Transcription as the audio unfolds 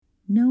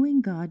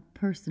Knowing God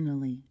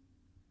Personally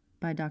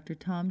by Dr.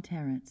 Tom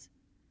Terrence,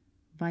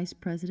 Vice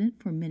President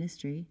for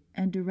Ministry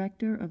and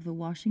Director of the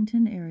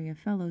Washington Area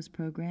Fellows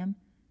Program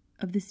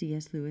of the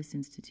C.S. Lewis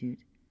Institute.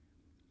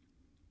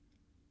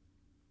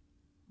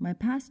 My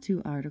past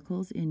two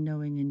articles in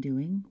Knowing and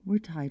Doing were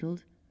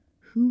titled,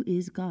 Who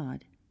is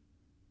God?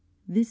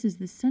 This is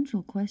the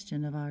central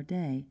question of our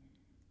day,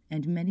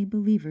 and many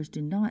believers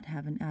do not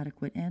have an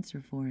adequate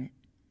answer for it.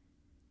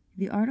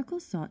 The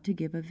articles sought to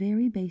give a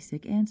very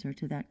basic answer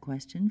to that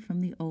question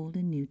from the Old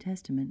and New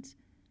Testaments,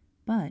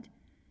 but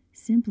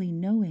simply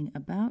knowing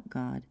about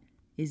God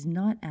is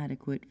not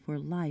adequate for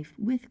life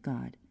with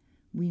God.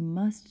 We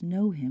must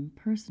know Him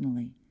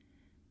personally.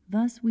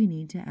 Thus we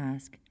need to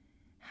ask,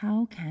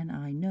 how can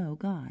I know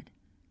God?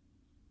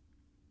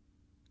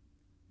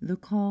 The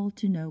call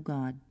to know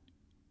God.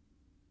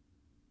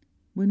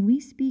 When we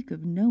speak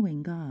of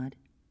knowing God,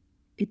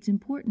 it's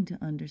important to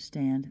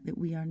understand that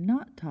we are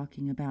not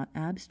talking about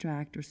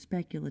abstract or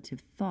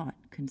speculative thought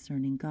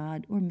concerning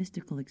God or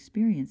mystical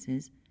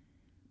experiences,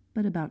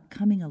 but about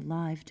coming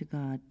alive to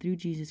God through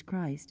Jesus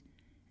Christ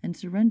and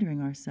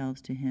surrendering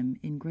ourselves to Him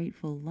in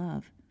grateful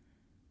love.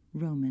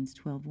 Romans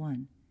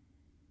 12:1.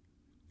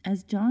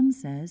 As John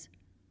says,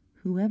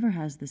 whoever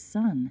has the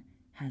Son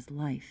has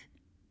life.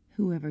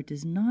 Whoever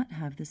does not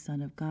have the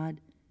Son of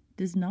God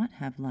does not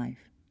have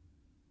life.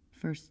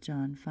 1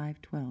 John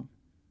 5:12.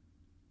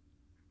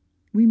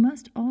 We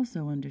must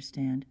also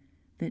understand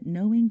that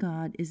knowing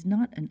God is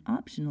not an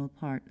optional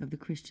part of the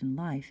Christian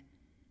life.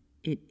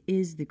 It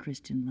is the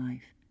Christian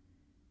life.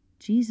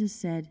 Jesus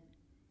said,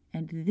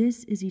 "And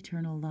this is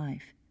eternal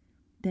life,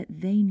 that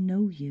they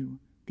know you,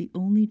 the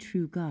only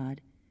true God,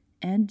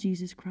 and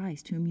Jesus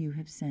Christ whom you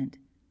have sent."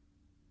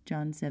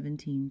 John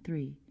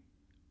 17:3.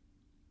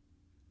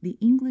 The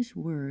English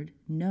word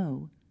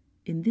know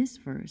in this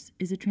verse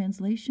is a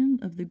translation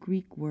of the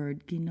Greek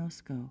word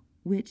ginosko,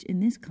 which in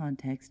this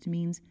context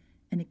means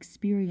an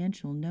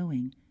experiential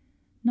knowing,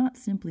 not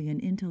simply an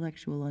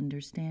intellectual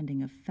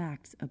understanding of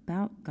facts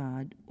about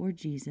God or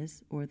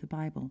Jesus or the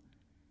Bible.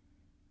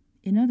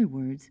 In other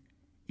words,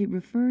 it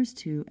refers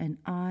to an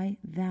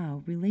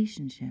I-thou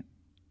relationship.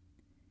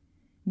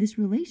 This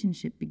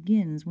relationship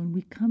begins when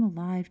we come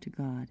alive to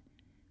God,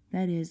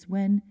 that is,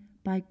 when,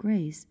 by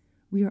grace,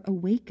 we are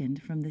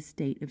awakened from the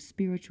state of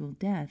spiritual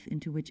death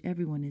into which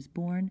everyone is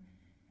born,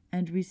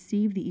 and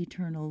receive the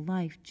eternal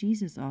life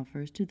Jesus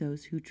offers to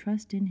those who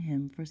trust in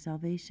Him for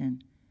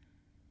salvation.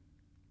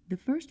 The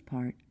first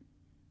part,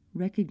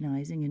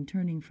 recognizing and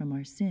turning from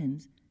our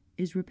sins,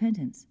 is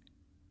repentance.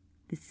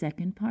 The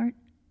second part,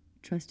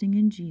 trusting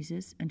in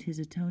Jesus and His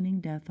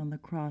atoning death on the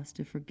cross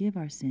to forgive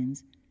our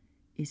sins,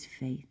 is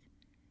faith.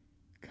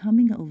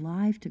 Coming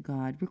alive to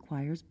God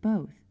requires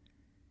both.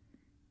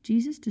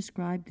 Jesus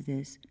described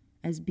this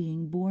as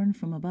being born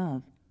from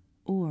above,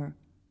 or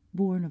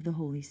born of the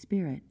Holy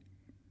Spirit.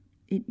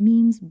 It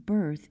means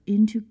birth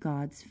into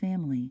God's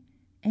family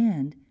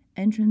and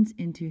entrance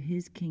into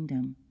His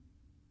kingdom.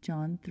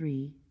 John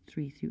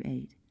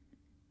 3:3-8.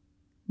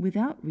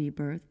 Without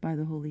rebirth by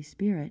the Holy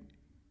Spirit,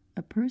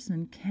 a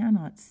person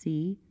cannot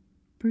see,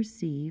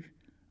 perceive,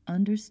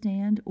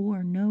 understand,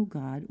 or know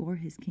God or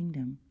His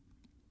kingdom.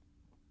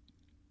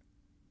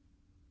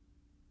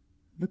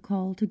 The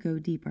call to go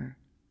deeper.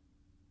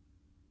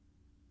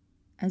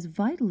 As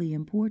vitally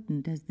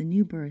important as the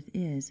new birth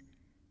is,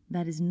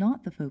 that is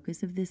not the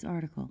focus of this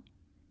article.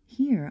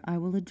 Here I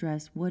will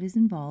address what is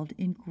involved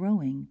in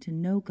growing to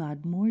know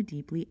God more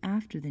deeply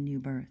after the new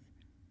birth.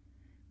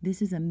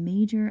 This is a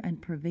major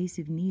and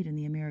pervasive need in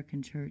the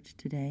American church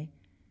today.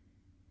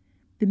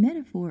 The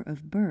metaphor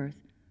of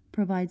birth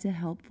provides a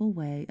helpful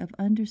way of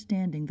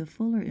understanding the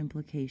fuller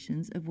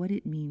implications of what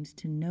it means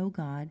to know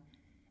God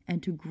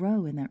and to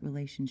grow in that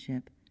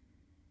relationship.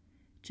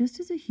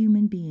 Just as a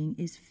human being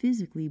is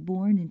physically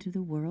born into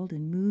the world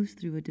and moves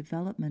through a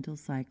developmental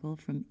cycle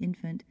from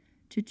infant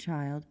to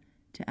child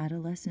to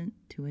adolescent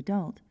to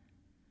adult,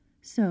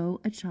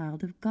 so a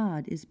child of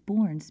God is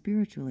born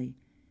spiritually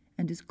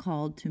and is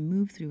called to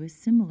move through a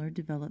similar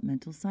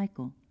developmental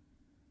cycle.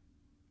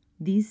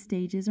 These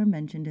stages are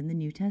mentioned in the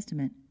New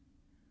Testament.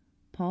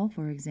 Paul,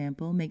 for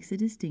example, makes a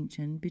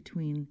distinction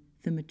between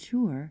the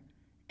mature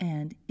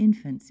and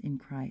infants in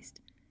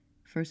Christ,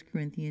 1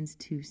 Corinthians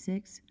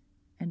 2:6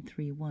 and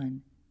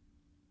 3:1.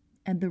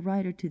 And the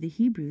writer to the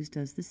Hebrews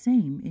does the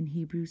same in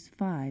Hebrews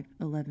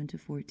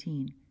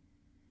 5:11-14.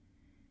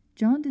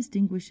 John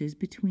distinguishes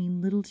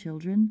between little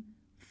children,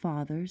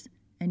 fathers,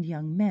 and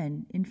young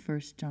men in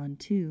 1 John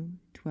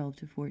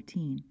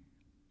 2:12-14.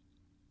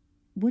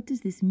 What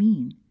does this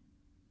mean?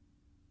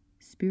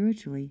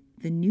 Spiritually,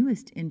 the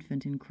newest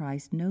infant in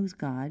Christ knows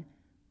God,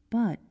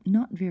 but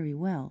not very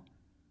well.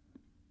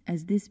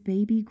 As this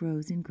baby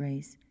grows in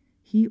grace,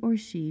 he or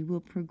she will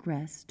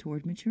progress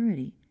toward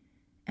maturity,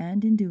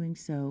 and in doing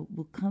so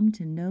will come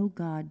to know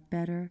God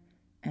better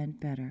and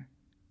better.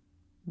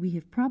 We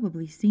have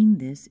probably seen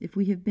this if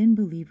we have been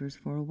believers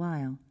for a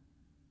while.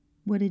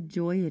 What a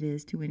joy it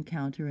is to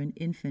encounter an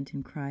infant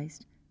in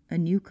Christ, a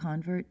new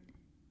convert,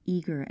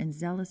 eager and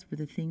zealous for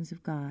the things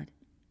of God.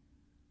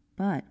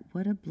 But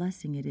what a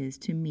blessing it is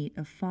to meet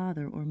a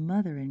father or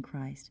mother in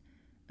Christ,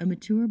 a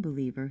mature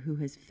believer who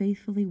has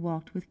faithfully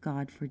walked with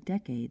God for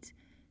decades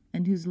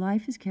and whose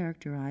life is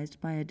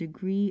characterized by a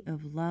degree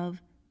of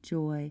love,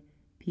 joy,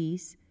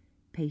 peace,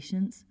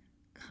 patience,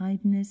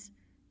 kindness,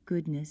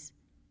 goodness,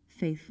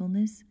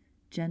 faithfulness,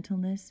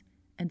 gentleness,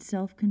 and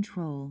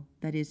self-control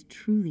that is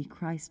truly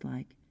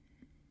Christ-like.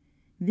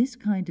 This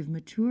kind of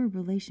mature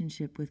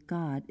relationship with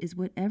God is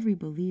what every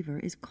believer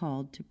is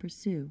called to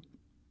pursue.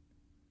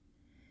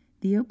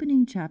 The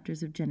opening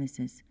chapters of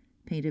Genesis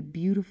paint a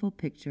beautiful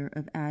picture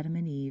of Adam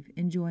and Eve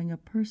enjoying a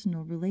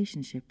personal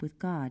relationship with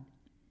God.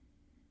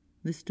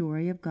 The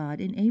story of God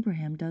in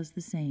Abraham does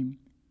the same.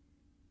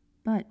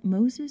 But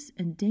Moses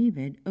and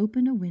David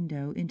open a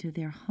window into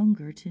their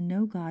hunger to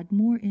know God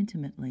more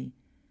intimately.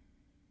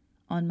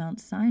 On Mount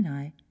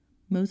Sinai,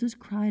 Moses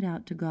cried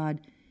out to God,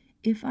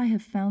 "If I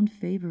have found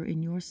favor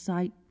in your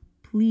sight,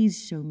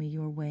 please show me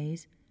your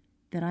ways,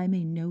 that I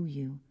may know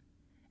you."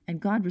 And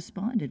God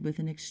responded with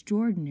an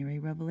extraordinary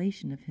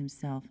revelation of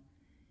himself.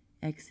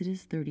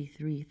 Exodus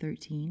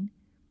 33:13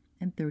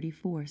 and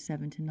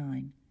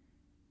 34:7-9.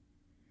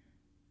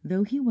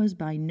 Though he was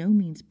by no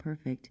means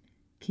perfect,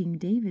 King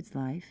David's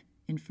life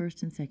in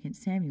 1 and 2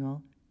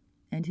 Samuel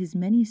and his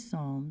many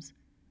psalms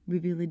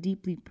reveal a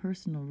deeply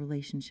personal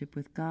relationship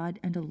with God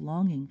and a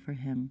longing for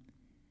him.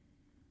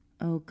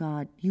 "O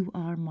God, you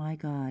are my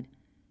God.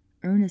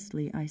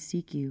 Earnestly I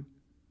seek you.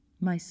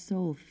 My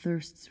soul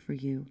thirsts for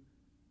you.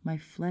 My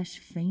flesh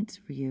faints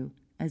for you,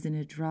 as in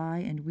a dry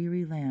and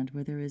weary land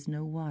where there is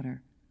no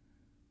water."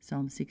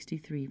 Psalm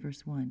 63,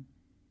 verse 1.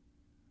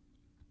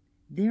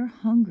 Their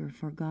hunger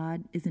for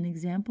God is an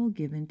example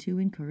given to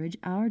encourage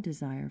our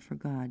desire for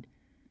God.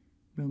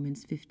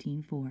 Romans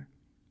 15:4.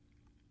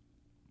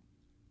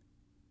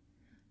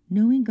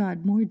 Knowing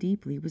God more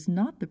deeply was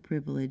not the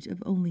privilege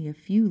of only a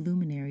few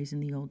luminaries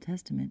in the Old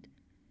Testament.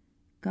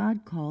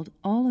 God called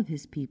all of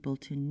his people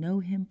to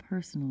know him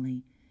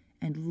personally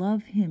and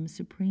love him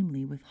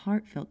supremely with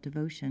heartfelt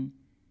devotion.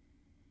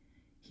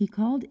 He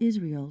called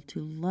Israel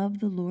to love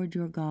the Lord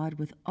your God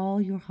with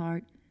all your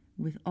heart,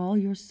 with all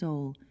your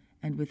soul,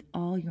 and with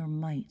all your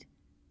might.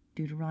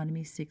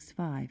 Deuteronomy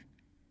 6:5.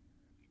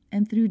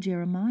 And through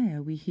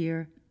Jeremiah we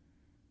hear,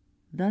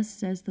 "Thus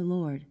says the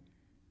Lord,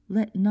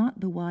 let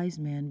not the wise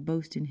man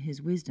boast in his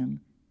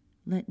wisdom,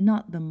 let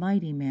not the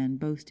mighty man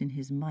boast in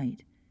his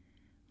might,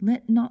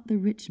 let not the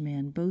rich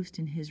man boast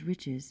in his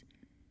riches,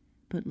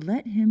 but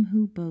let him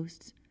who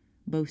boasts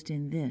boast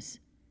in this,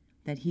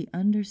 that he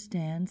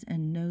understands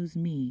and knows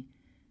me,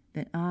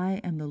 that I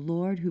am the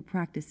Lord who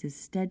practices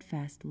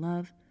steadfast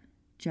love,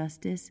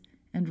 justice,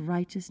 and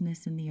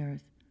righteousness in the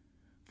earth.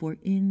 For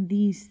in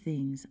these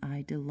things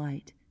I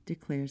delight,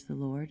 declares the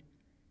Lord."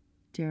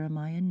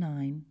 Jeremiah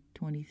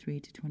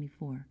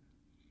 9:23-24.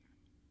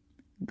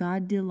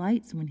 God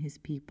delights when his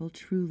people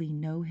truly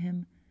know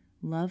him,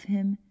 love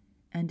him,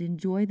 and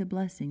enjoy the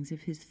blessings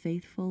of his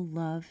faithful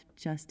love,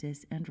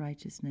 justice, and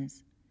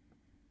righteousness.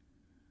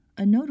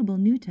 A notable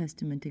New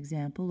Testament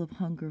example of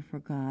hunger for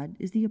God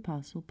is the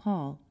Apostle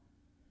Paul.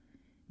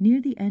 Near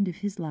the end of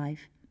his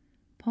life,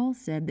 Paul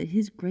said that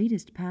his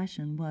greatest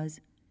passion was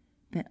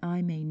that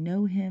I may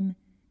know him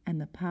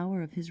and the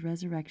power of his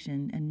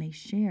resurrection and may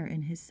share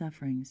in his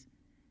sufferings.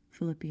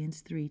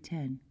 Philippians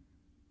 3:10.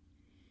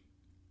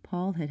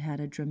 Paul had had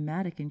a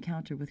dramatic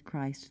encounter with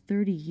Christ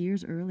 30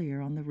 years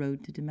earlier on the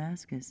road to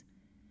Damascus,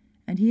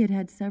 and he had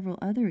had several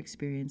other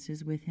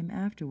experiences with him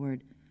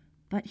afterward,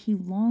 but he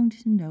longed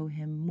to know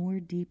him more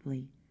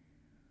deeply.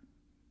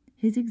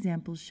 His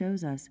example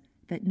shows us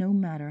that no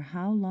matter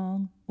how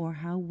long or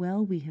how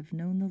well we have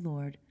known the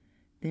Lord,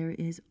 there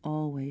is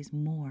always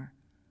more.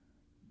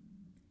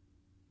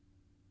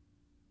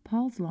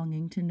 Paul's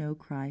longing to know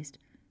Christ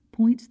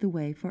points the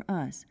way for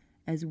us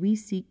as we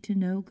seek to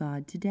know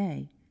God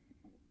today.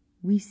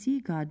 We see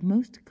God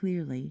most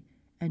clearly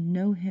and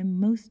know him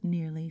most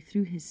nearly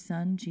through his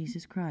Son,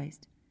 Jesus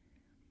Christ.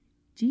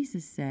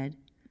 Jesus said,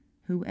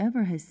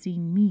 "Whoever has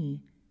seen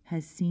me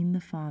has seen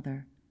the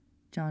Father."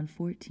 John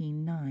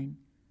 14:9.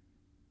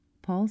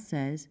 Paul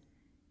says,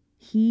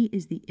 "He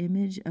is the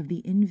image of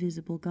the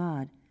invisible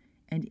God,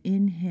 and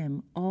in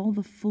him all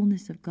the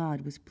fullness of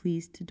God was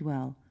pleased to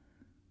dwell."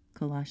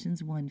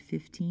 Colossians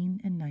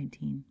 1:15 and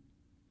 19.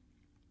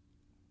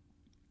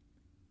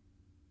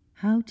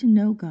 How to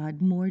know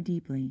God more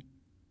deeply.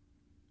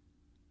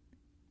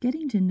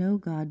 Getting to know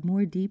God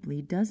more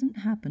deeply doesn't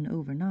happen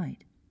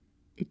overnight.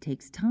 It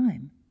takes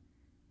time.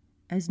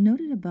 As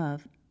noted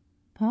above,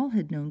 Paul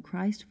had known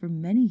Christ for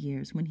many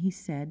years when he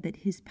said that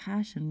his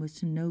passion was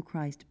to know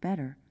Christ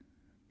better.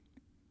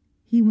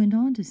 He went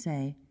on to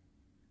say,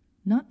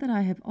 "Not that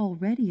I have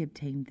already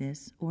obtained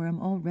this or am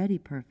already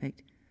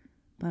perfect,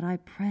 but I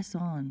press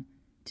on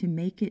to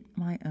make it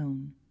my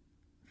own."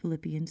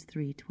 Philippians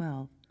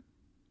 3:12.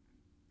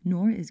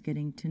 Nor is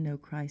getting to know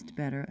Christ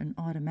better an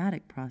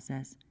automatic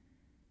process.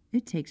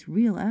 It takes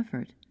real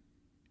effort.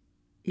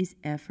 Is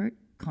effort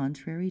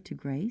contrary to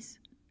grace?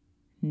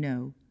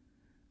 No.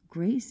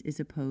 Grace is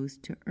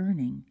opposed to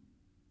earning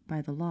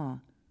by the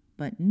law,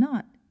 but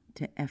not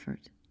to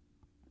effort.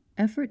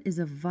 Effort is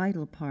a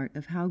vital part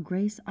of how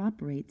grace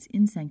operates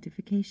in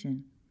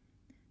sanctification.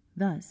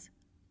 Thus,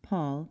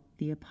 Paul,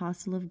 the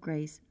apostle of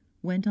grace,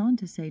 went on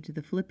to say to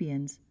the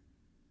Philippians,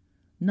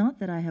 "Not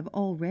that I have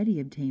already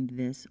obtained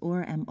this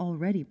or am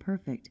already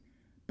perfect,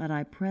 but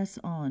I press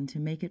on to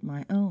make it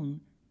my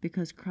own,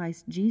 because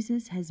Christ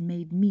Jesus has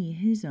made me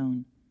his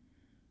own.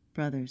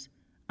 Brothers,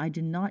 I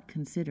do not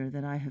consider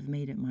that I have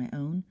made it my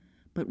own,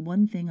 but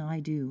one thing I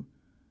do,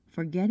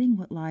 forgetting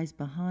what lies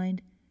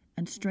behind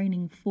and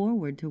straining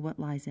forward to what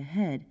lies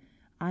ahead,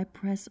 I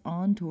press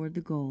on toward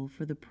the goal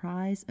for the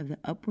prize of the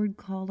upward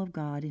call of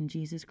God in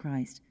Jesus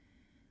Christ.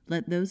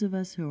 Let those of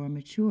us who are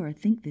mature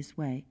think this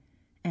way,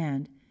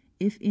 and,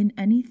 if in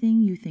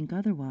anything you think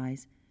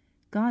otherwise,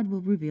 God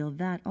will reveal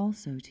that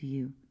also to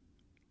you."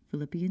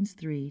 Philippians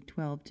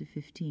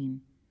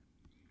 3:12-15.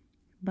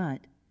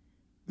 But,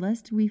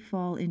 lest we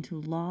fall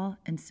into law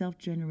and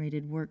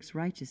self-generated works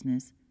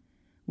righteousness,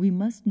 we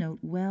must note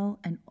well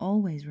and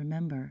always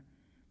remember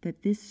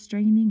that this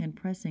straining and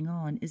pressing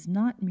on is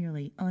not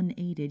merely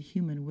unaided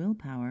human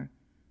willpower.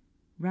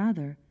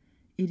 Rather,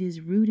 it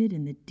is rooted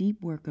in the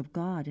deep work of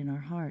God in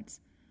our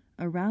hearts,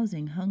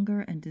 arousing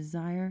hunger and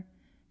desire,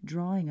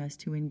 drawing us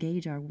to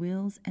engage our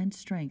wills and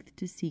strength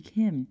to seek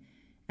Him,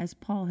 as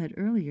Paul had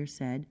earlier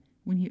said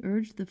when he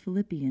urged the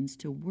Philippians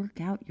to work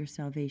out your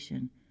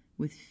salvation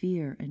with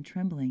fear and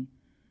trembling.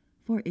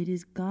 For it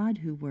is God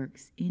who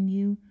works in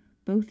you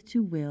both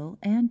to will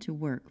and to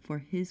work for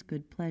His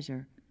good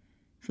pleasure.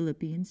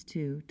 Philippians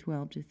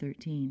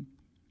 2:12-13.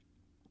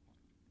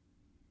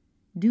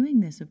 Doing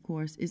this, of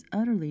course, is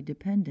utterly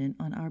dependent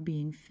on our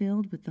being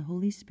filled with the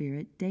Holy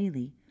Spirit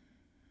daily,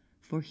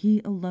 for He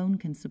alone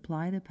can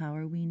supply the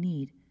power we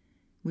need,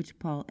 which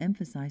Paul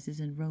emphasizes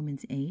in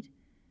Romans 8,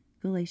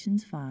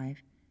 Galatians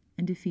 5,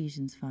 and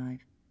Ephesians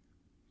 5.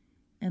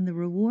 And the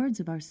rewards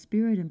of our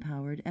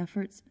Spirit-empowered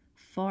efforts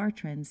far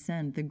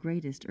transcend the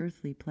greatest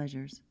earthly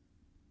pleasures.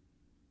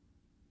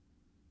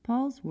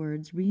 Paul's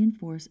words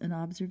reinforce an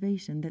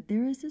observation that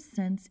there is a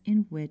sense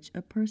in which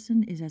a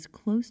person is as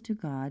close to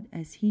God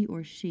as he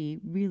or she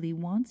really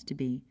wants to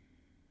be.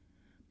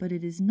 But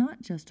it is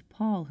not just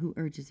Paul who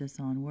urges us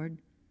onward.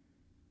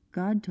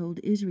 God told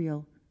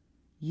Israel,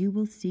 "You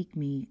will seek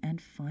me and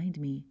find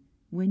me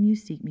when you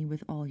seek me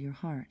with all your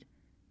heart."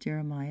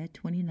 Jeremiah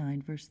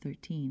 29, verse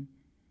 13.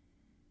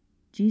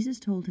 Jesus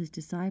told his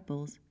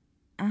disciples,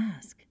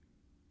 "Ask,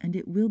 and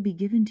it will be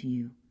given to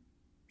you.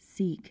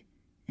 Seek,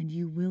 and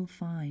you will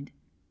find.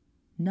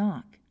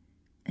 Knock,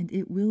 and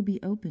it will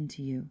be opened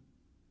to you."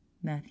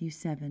 Matthew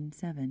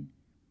 7:7.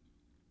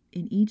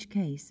 In each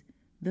case,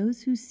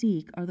 those who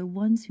seek are the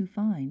ones who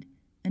find,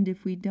 and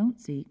if we don't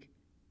seek,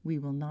 we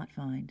will not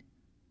find.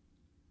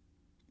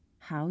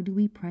 How do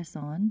we press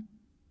on?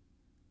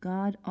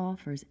 God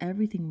offers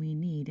everything we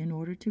need in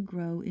order to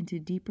grow into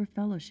deeper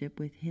fellowship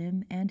with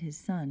Him and His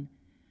Son,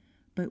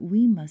 but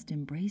we must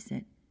embrace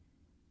it.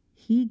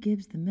 He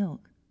gives the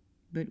milk,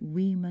 but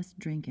we must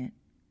drink it.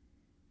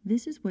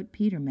 This is what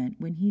Peter meant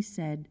when he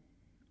said,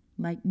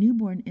 "Like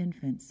newborn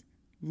infants,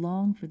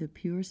 long for the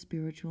pure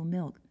spiritual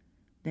milk,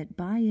 that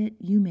by it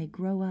you may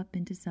grow up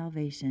into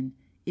salvation,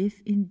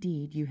 if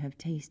indeed you have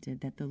tasted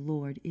that the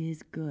Lord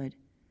is good."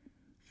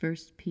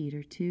 1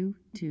 Peter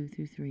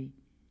 2:2-3.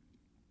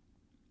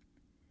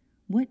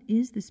 What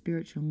is the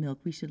spiritual milk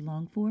we should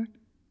long for?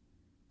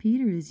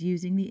 Peter is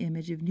using the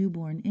image of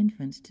newborn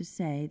infants to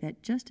say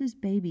that just as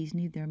babies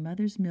need their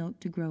mother's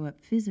milk to grow up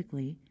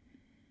physically,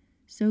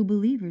 so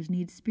believers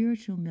need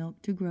spiritual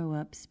milk to grow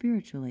up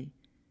spiritually.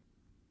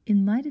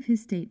 In light of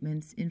his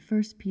statements in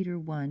 1 Peter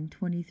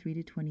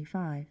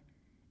 1:23-25,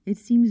 it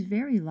seems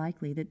very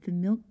likely that the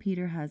milk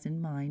Peter has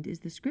in mind is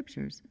the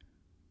Scriptures,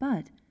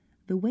 but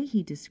the way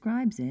he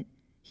describes it,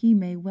 he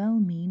may well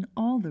mean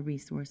all the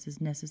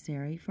resources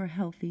necessary for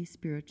healthy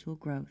spiritual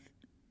growth.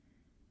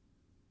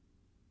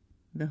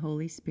 The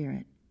Holy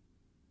Spirit.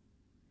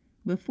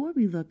 Before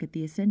we look at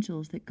the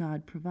essentials that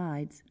God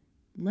provides,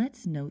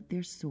 let's note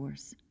their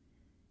source.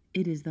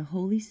 It is the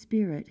Holy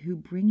Spirit who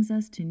brings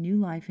us to new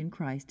life in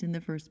Christ in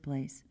the first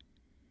place.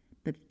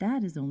 But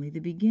that is only the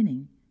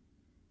beginning.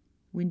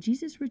 When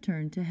Jesus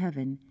returned to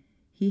heaven,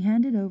 He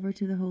handed over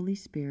to the Holy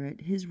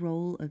Spirit His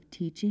role of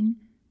teaching,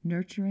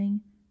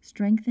 nurturing,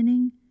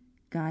 strengthening,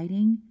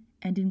 guiding,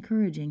 and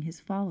encouraging His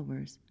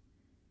followers.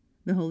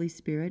 The Holy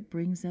Spirit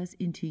brings us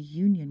into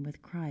union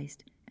with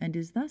Christ and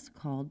is thus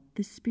called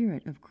the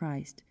Spirit of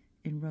Christ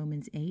in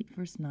Romans 8,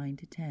 verse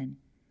 9-10.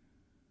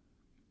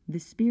 The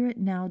Spirit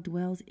now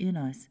dwells in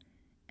us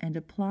and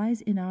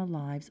applies in our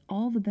lives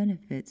all the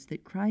benefits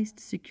that Christ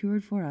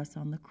secured for us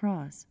on the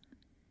cross.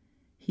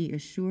 He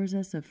assures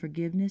us of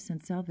forgiveness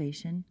and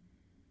salvation,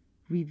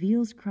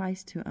 reveals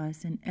Christ to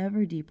us in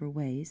ever deeper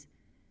ways,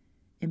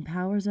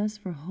 empowers us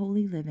for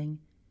holy living,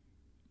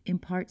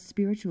 imparts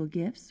spiritual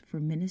gifts for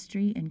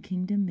ministry and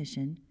kingdom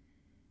mission,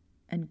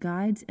 and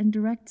guides and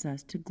directs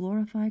us to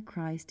glorify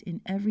Christ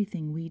in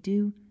everything we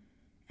do,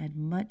 and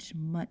much,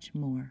 much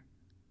more.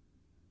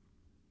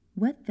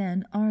 What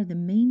then are the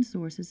main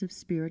sources of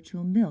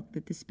spiritual milk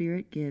that the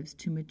Spirit gives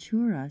to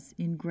mature us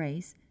in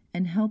grace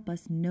and help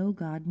us know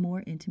God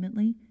more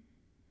intimately?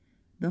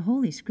 The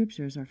Holy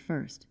Scriptures are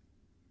first.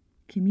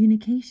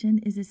 Communication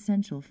is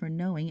essential for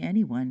knowing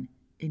anyone,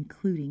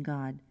 including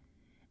God,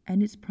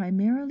 and it's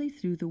primarily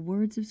through the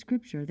words of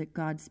Scripture that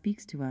God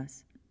speaks to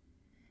us.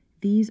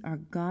 These are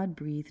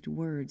God-breathed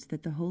words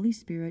that the Holy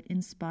Spirit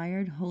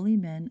inspired holy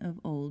men of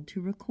old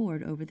to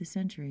record over the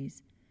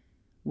centuries,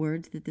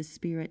 words that the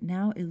Spirit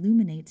now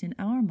illuminates in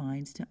our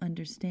minds to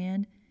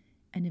understand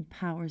and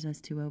empowers us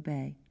to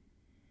obey.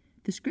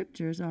 The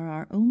Scriptures are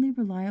our only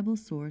reliable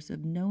source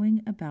of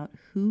knowing about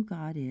who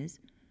God is,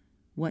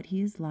 what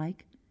He is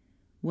like,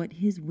 what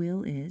His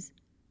will is,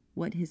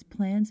 what His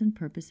plans and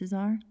purposes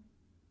are,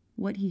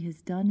 what He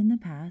has done in the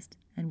past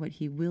and what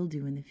He will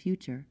do in the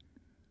future,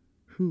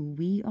 who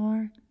we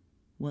are,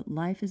 what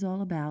life is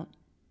all about,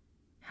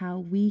 how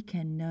we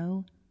can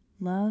know,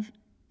 love,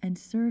 and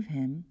serve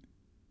Him,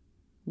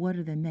 what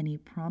are the many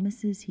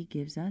promises He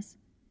gives us,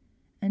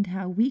 and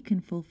how we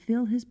can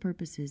fulfill His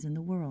purposes in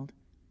the world.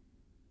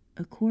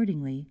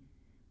 Accordingly,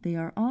 they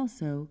are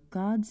also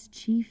God's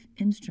chief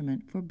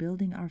instrument for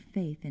building our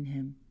faith in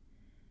Him.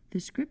 The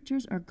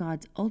Scriptures are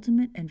God's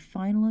ultimate and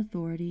final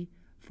authority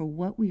for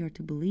what we are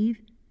to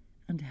believe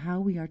and how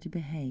we are to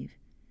behave.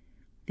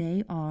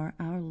 They are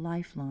our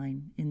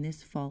lifeline in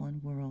this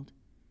fallen world.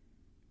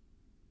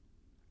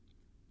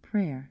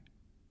 Prayer.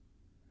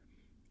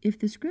 If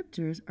the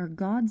Scriptures are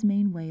God's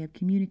main way of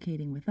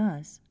communicating with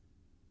us,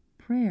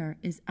 prayer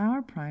is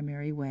our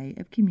primary way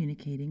of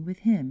communicating with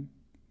Him.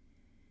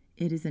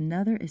 It is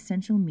another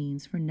essential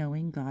means for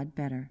knowing God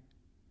better.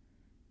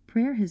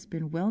 Prayer has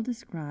been well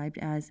described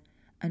as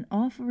an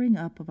offering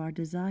up of our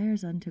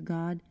desires unto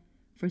God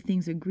for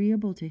things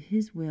agreeable to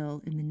His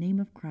will in the name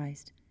of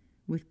Christ,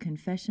 with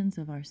confessions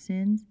of our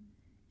sins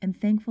and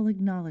thankful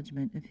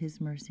acknowledgement of His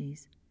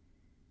mercies.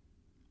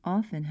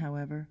 Often,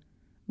 however,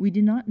 we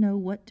do not know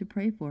what to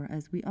pray for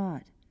as we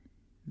ought.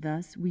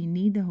 Thus, we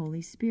need the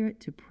Holy Spirit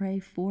to pray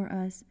for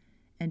us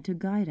and to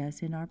guide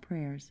us in our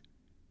prayers.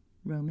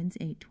 Romans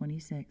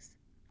 8:26.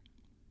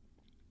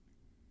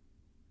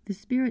 The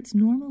Spirit's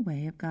normal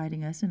way of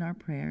guiding us in our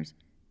prayers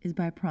is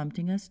by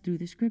prompting us through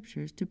the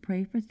Scriptures to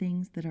pray for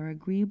things that are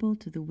agreeable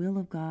to the will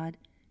of God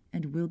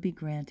and will be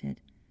granted.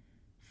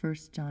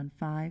 1 John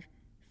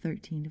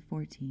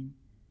 5:13-14.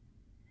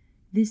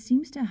 This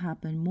seems to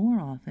happen more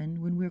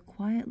often when we're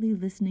quietly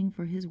listening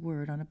for His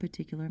word on a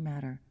particular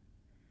matter.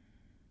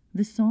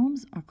 The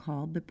Psalms are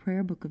called the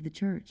prayer book of the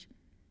church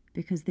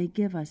because they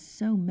give us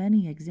so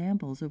many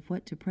examples of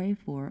what to pray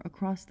for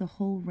across the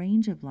whole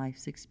range of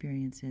life's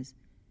experiences.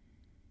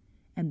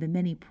 And the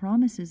many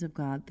promises of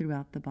God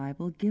throughout the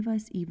Bible give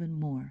us even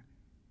more.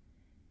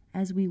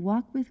 As we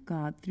walk with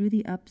God through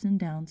the ups and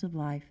downs of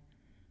life,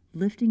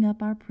 lifting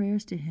up our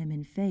prayers to Him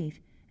in faith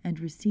and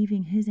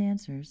receiving His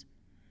answers,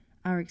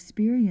 our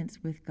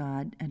experience with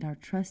God and our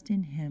trust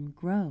in Him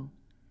grow.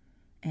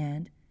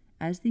 And,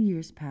 as the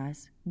years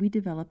pass, we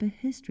develop a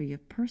history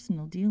of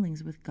personal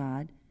dealings with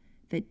God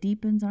that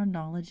deepens our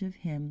knowledge of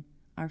Him,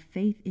 our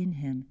faith in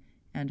Him,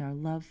 and our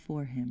love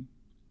for Him.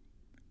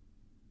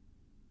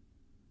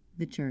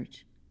 The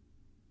Church.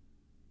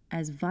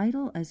 As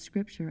vital as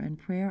Scripture and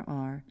prayer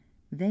are,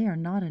 they are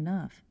not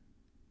enough.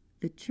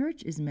 The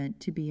church is meant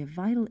to be a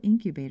vital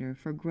incubator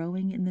for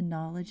growing in the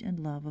knowledge and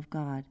love of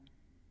God.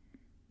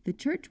 The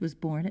church was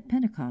born at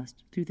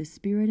Pentecost through the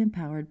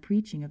Spirit-empowered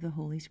preaching of the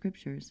Holy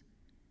Scriptures.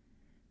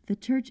 The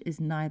church is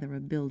neither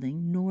a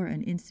building nor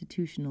an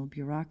institutional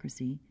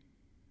bureaucracy.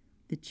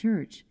 The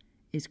church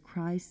is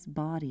Christ's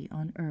body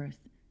on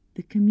earth,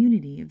 the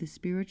community of the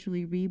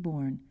spiritually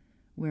reborn,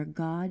 where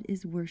God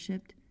is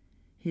worshipped,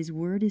 His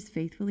word is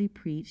faithfully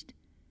preached,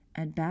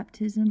 and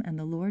baptism and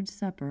the Lord's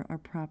Supper are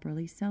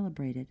properly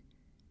celebrated.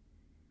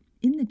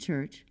 In the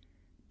church,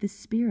 the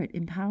Spirit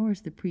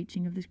empowers the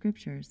preaching of the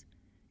Scriptures,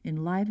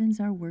 enlivens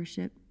our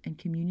worship and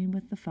communion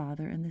with the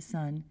Father and the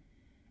Son,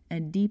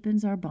 and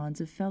deepens our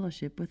bonds of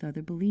fellowship with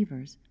other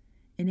believers,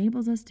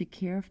 enables us to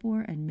care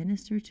for and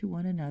minister to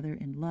one another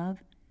in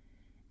love,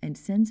 and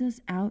sends us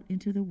out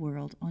into the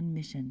world on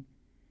mission,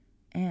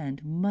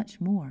 and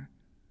much more.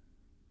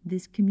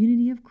 This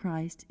community of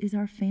Christ is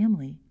our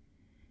family.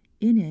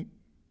 In it,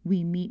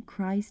 we meet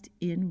Christ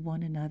in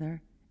one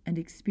another and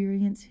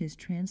experience His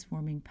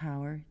transforming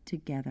power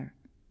together.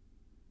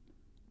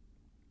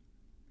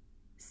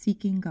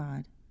 Seeking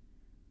God.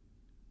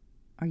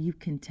 Are you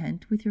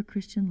content with your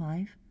Christian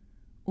life,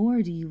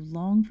 or do you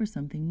long for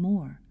something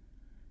more?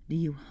 Do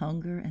you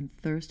hunger and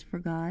thirst for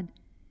God?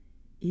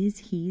 Is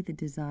He the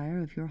desire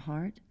of your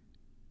heart?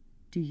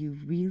 Do you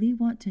really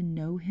want to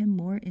know Him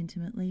more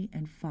intimately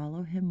and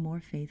follow Him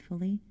more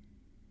faithfully?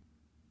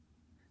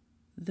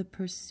 The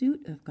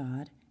pursuit of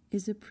God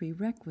is a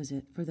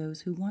prerequisite for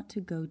those who want to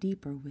go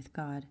deeper with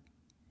God.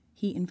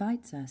 He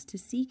invites us to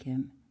seek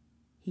Him.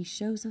 He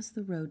shows us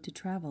the road to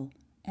travel,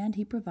 and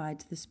He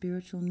provides the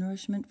spiritual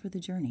nourishment for the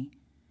journey.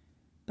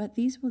 But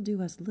these will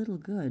do us little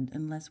good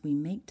unless we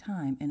make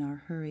time in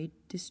our hurried,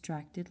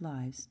 distracted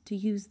lives to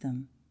use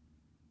them.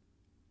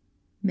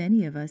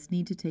 Many of us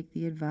need to take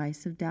the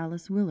advice of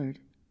Dallas Willard.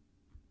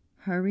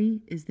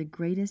 Hurry is the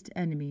greatest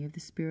enemy of the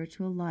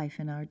spiritual life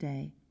in our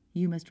day.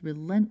 You must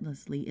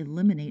relentlessly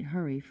eliminate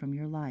hurry from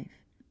your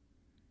life.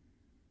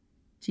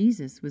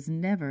 Jesus was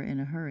never in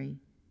a hurry,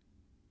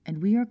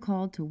 and we are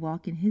called to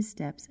walk in his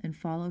steps and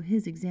follow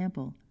his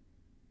example.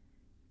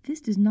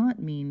 This does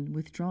not mean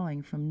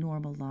withdrawing from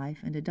normal life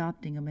and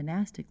adopting a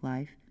monastic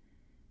life.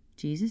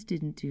 Jesus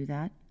didn't do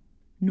that,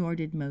 nor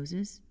did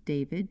Moses,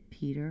 David,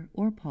 Peter,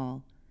 or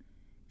Paul.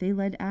 They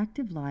led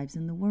active lives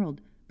in the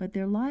world, but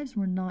their lives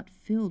were not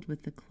filled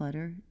with the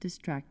clutter,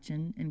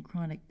 distraction, and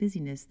chronic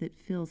busyness that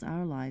fills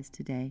our lives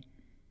today.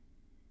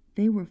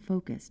 They were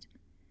focused.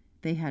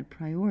 They had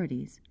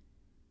priorities.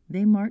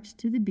 They marched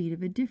to the beat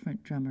of a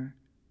different drummer.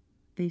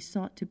 They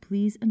sought to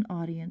please an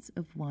audience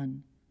of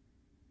one.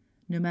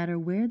 No matter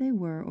where they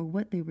were or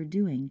what they were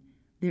doing,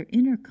 their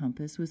inner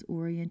compass was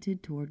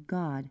oriented toward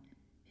God,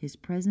 his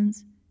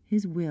presence,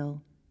 his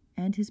will,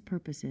 and his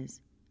purposes.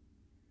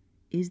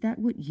 Is that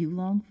what you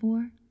long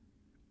for?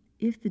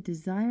 If the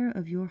desire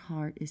of your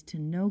heart is to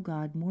know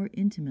God more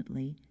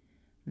intimately,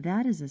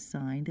 that is a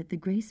sign that the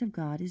grace of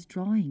God is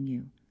drawing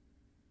you.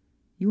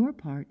 Your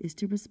part is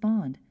to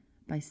respond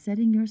by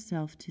setting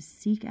yourself to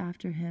seek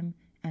after him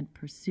and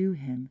pursue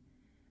him.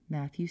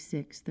 Matthew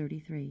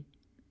 6:33.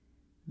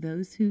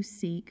 Those who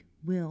seek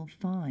will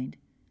find.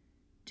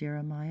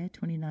 Jeremiah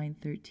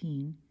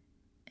 29:13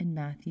 and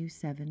Matthew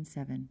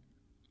 7:7.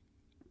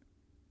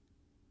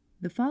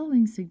 The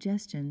following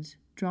suggestions,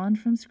 drawn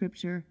from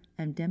Scripture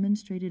and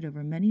demonstrated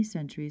over many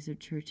centuries of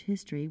church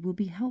history, will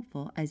be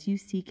helpful as you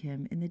seek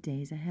him in the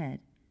days ahead.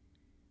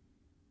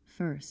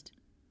 First,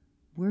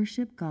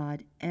 worship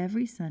God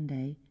every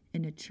Sunday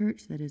in a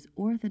church that is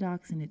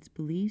orthodox in its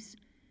beliefs,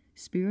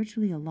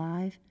 spiritually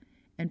alive,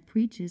 and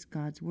preaches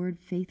God's word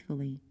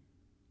faithfully.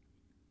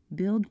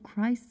 Build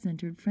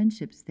Christ-centered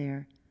friendships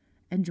there,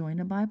 and join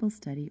a Bible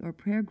study or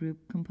prayer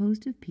group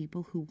composed of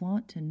people who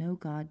want to know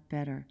God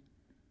better.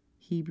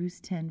 Hebrews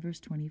 10, verse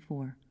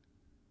 24.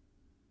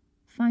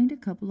 Find a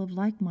couple of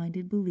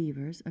like-minded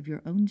believers of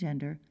your own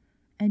gender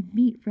and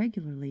meet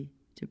regularly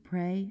to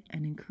pray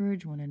and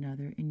encourage one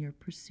another in your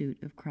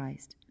pursuit of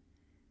Christ.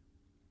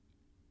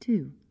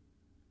 2.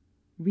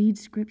 Read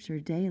Scripture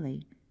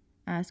daily,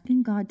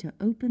 asking God to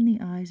open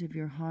the eyes of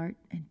your heart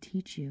and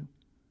teach you.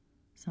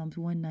 Psalms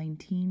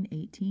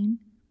 119:18,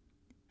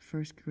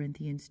 1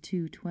 Corinthians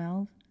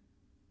 2:12,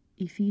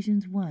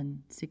 Ephesians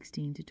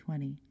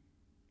 1:16-20.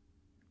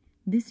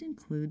 This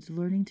includes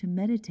learning to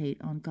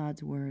meditate on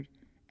God's Word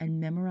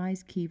and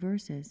memorize key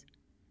verses.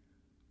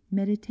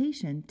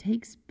 Meditation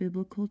takes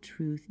biblical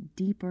truth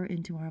deeper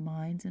into our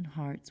minds and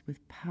hearts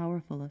with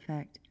powerful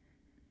effect.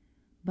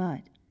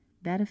 But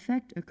that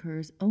effect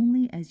occurs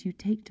only as you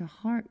take to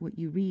heart what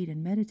you read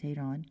and meditate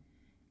on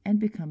and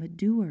become a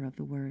doer of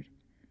the Word.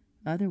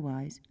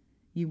 Otherwise,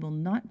 you will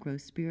not grow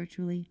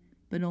spiritually,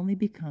 but only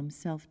become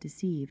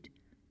self-deceived.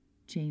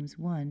 James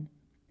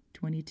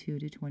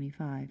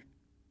 1:22-25.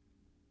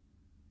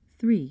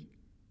 3.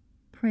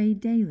 Pray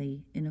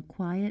daily in a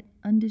quiet,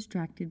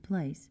 undistracted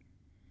place.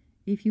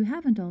 If you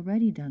haven't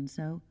already done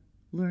so,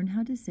 learn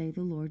how to say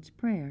the Lord's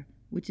Prayer,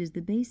 which is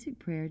the basic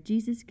prayer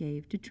Jesus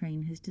gave to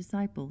train his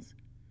disciples.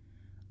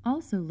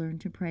 Also learn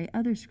to pray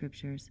other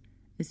scriptures,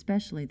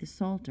 especially the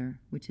Psalter,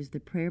 which is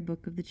the prayer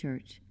book of the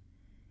church.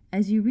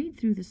 As you read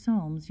through the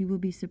Psalms, you will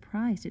be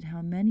surprised at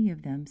how many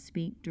of them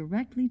speak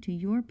directly to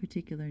your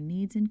particular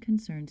needs and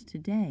concerns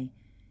today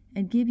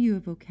and give you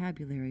a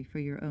vocabulary for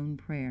your own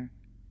prayer.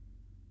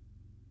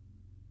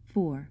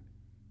 4.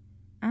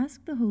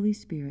 Ask the Holy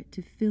Spirit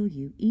to fill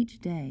you each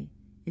day,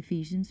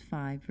 Ephesians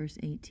 5, verse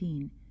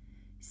 18.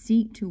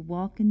 Seek to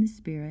walk in the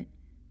Spirit,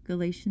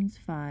 Galatians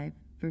 5,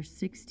 verse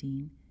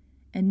 16,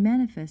 and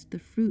manifest the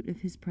fruit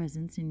of his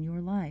presence in your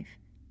life,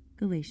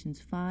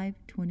 Galatians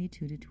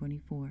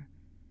 5:22-24.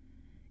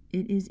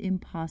 It is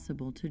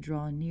impossible to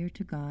draw near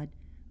to God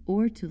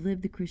or to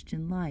live the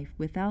Christian life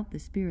without the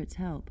Spirit's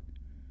help.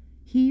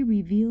 He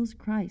reveals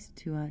Christ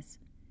to us.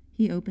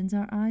 He opens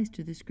our eyes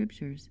to the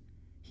Scriptures.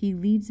 He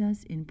leads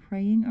us in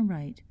praying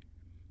aright.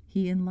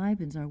 He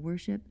enlivens our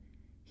worship.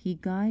 He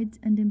guides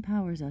and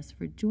empowers us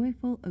for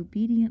joyful,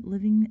 obedient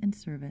living and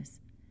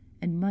service,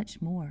 and much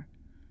more.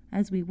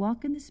 As we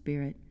walk in the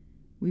Spirit,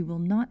 we will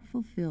not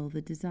fulfill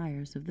the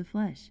desires of the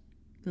flesh.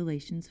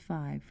 Galatians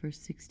 5, verse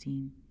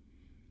 16.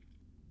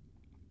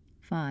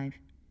 5.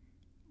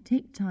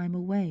 Take time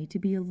away to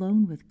be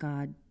alone with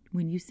God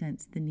when you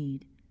sense the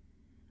need.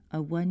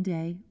 A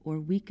one-day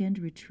or weekend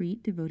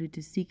retreat devoted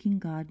to seeking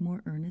God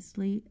more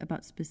earnestly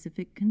about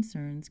specific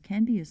concerns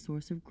can be a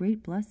source of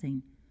great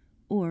blessing,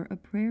 or a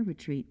prayer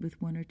retreat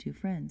with one or two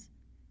friends.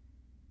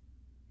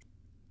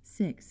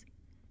 6.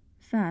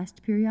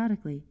 Fast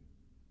periodically.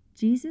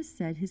 Jesus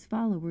said his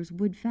followers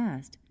would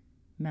fast.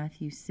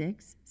 Matthew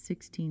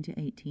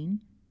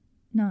 6:16-18,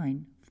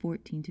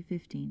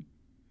 9:14-15.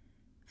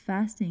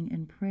 Fasting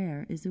and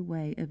prayer is a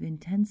way of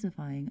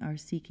intensifying our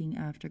seeking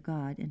after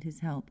God and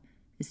his help,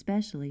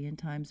 especially in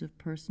times of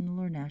personal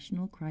or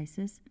national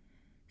crisis,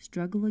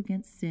 struggle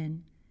against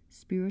sin,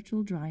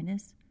 spiritual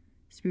dryness,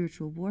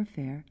 spiritual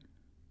warfare,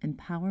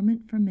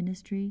 empowerment for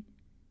ministry,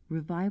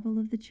 revival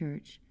of the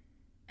church,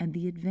 and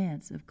the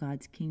advance of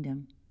God's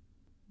kingdom.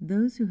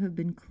 Those who have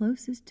been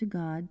closest to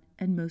God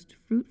and most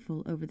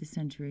fruitful over the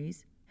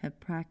centuries have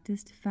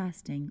practiced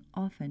fasting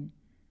often.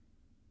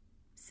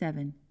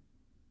 7.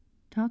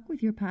 Talk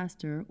with your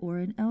pastor or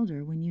an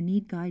elder when you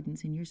need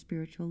guidance in your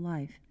spiritual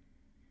life.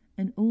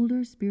 An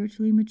older,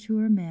 spiritually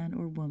mature man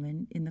or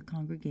woman in the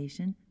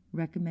congregation,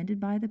 recommended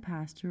by the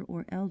pastor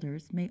or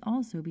elders, may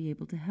also be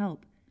able to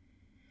help.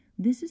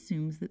 This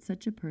assumes that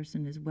such a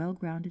person is well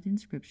grounded in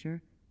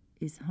Scripture,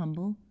 is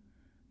humble,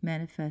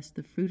 manifests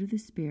the fruit of the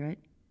Spirit,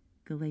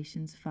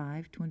 Galatians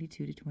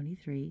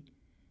 5:22-23,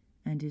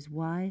 and is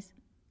wise,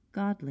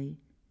 godly,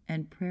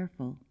 and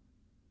prayerful.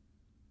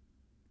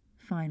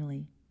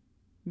 Finally,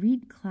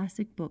 read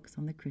classic books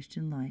on the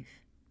Christian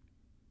life.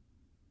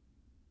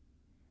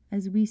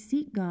 As we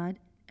seek God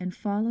and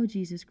follow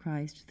Jesus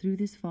Christ through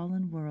this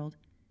fallen world,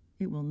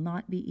 it will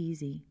not be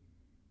easy,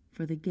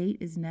 for the gate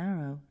is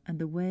narrow and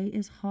the way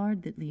is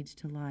hard that leads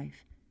to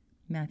life,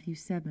 Matthew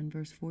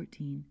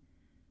 7:14.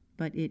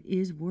 But it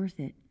is worth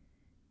it.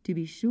 To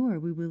be sure,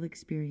 we will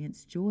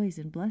experience joys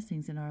and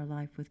blessings in our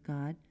life with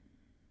God,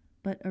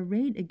 but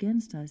arrayed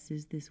against us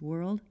is this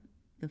world,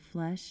 the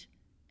flesh,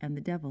 and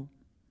the devil.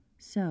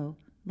 So,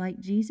 like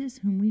Jesus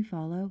whom we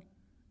follow,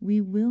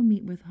 we will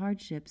meet with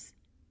hardships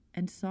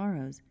and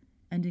sorrows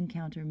and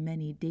encounter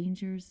many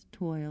dangers,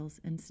 toils,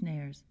 and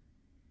snares.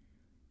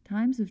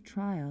 Times of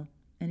trial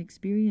and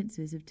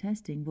experiences of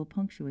testing will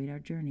punctuate our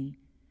journey.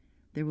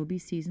 There will be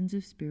seasons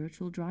of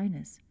spiritual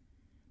dryness.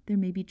 There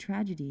may be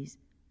tragedies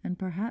and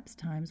perhaps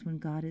times when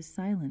God is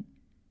silent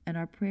and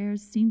our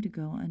prayers seem to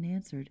go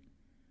unanswered.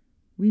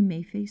 We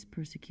may face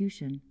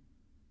persecution.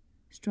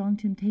 Strong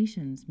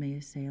temptations may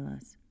assail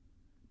us,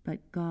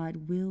 but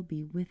God will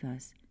be with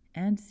us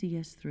and see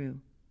us through.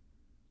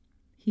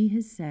 He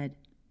has said,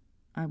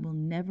 "I will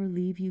never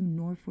leave you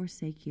nor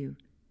forsake you,"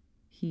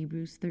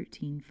 Hebrews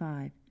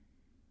 13:5.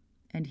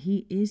 And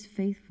He is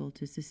faithful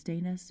to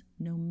sustain us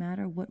no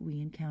matter what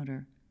we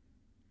encounter.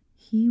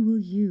 He will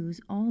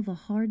use all the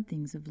hard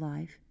things of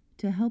life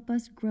to help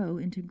us grow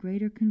into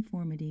greater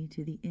conformity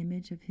to the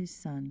image of His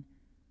Son,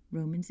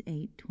 Romans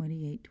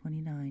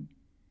 8:28-29.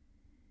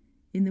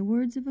 In the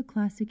words of a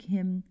classic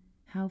hymn,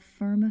 "How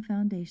Firm a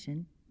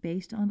Foundation,"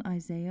 based on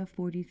Isaiah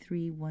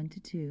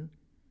 43:1-2,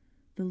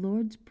 the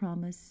Lord's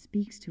promise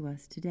speaks to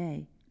us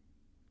today.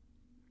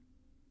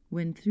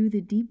 "When through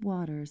the deep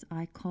waters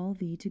I call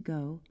thee to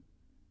go,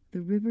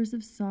 the rivers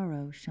of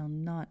sorrow shall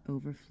not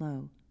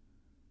overflow.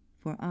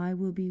 For I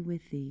will be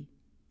with thee,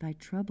 thy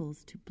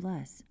troubles to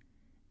bless,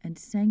 and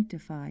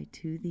sanctify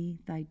to thee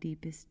thy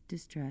deepest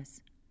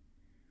distress.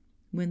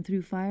 When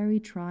through fiery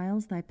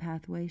trials thy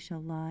pathway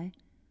shall lie,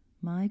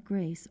 my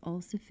grace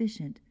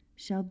all-sufficient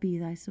shall be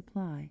thy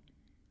supply.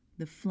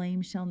 The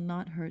flame shall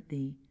not hurt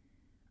thee.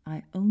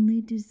 I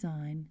only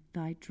design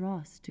thy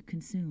dross to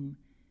consume,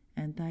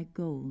 and thy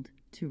gold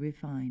to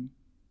refine."